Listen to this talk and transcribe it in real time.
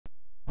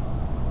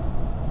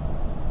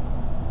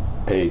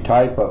A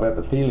type of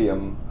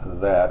epithelium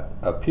that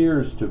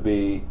appears to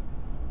be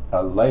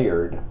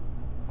layered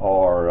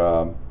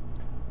or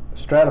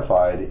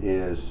stratified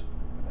is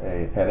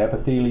an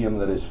epithelium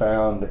that is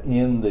found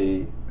in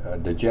the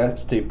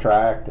digestive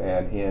tract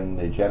and in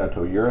the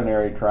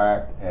genitourinary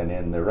tract and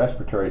in the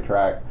respiratory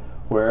tract,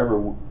 wherever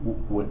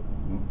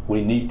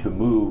we need to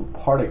move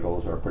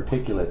particles or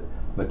particulate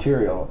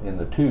material in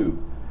the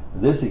tube.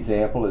 This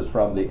example is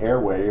from the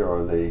airway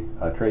or the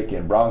trachea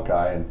and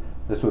bronchi, and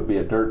this would be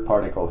a dirt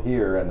particle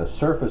here, and the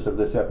surface of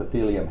this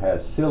epithelium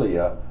has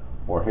cilia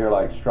or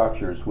hair-like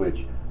structures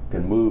which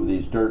can move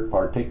these dirt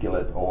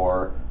particulate,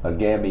 or a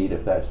gamete,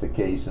 if that's the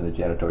case in the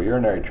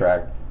genitourinary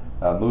tract,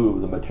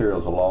 move the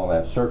materials along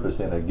that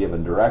surface in a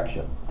given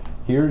direction.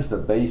 Here's the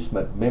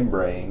basement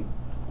membrane.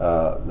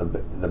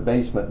 The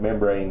basement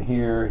membrane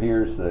here.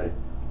 Here's the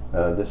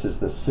this is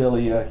the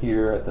cilia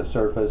here at the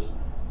surface,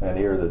 and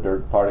here are the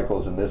dirt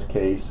particles, in this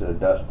case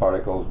dust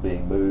particles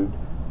being moved.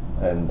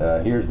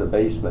 And here's the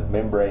basement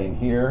membrane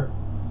here,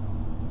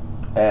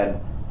 and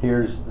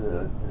here's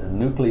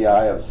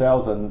nuclei of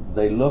cells, and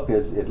it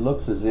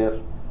looks as if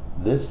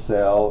this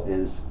cell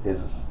is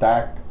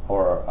stacked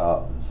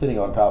or sitting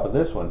on top of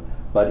this one.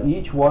 But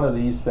each one of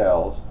these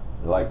cells,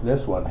 like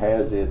this one,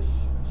 has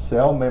its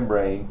cell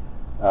membrane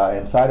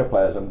and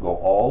cytoplasm go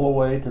all the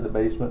way to the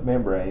basement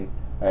membrane,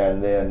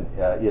 and then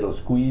it'll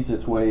squeeze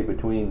its way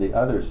between the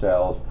other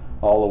cells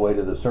all the way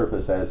to the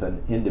surface as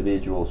an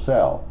individual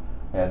cell.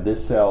 And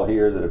this cell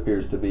here that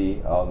appears to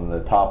be on the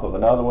top of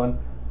another one,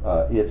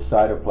 its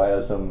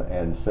cytoplasm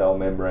and cell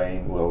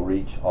membrane will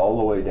reach all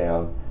the way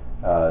down,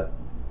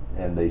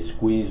 and they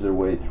squeeze their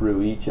way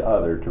through each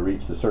other to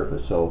reach the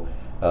surface. So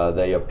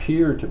they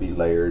appear to be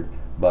layered,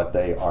 but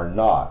they are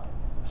not.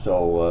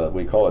 So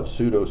we call it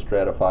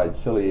pseudostratified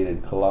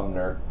ciliated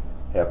columnar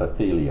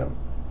epithelium.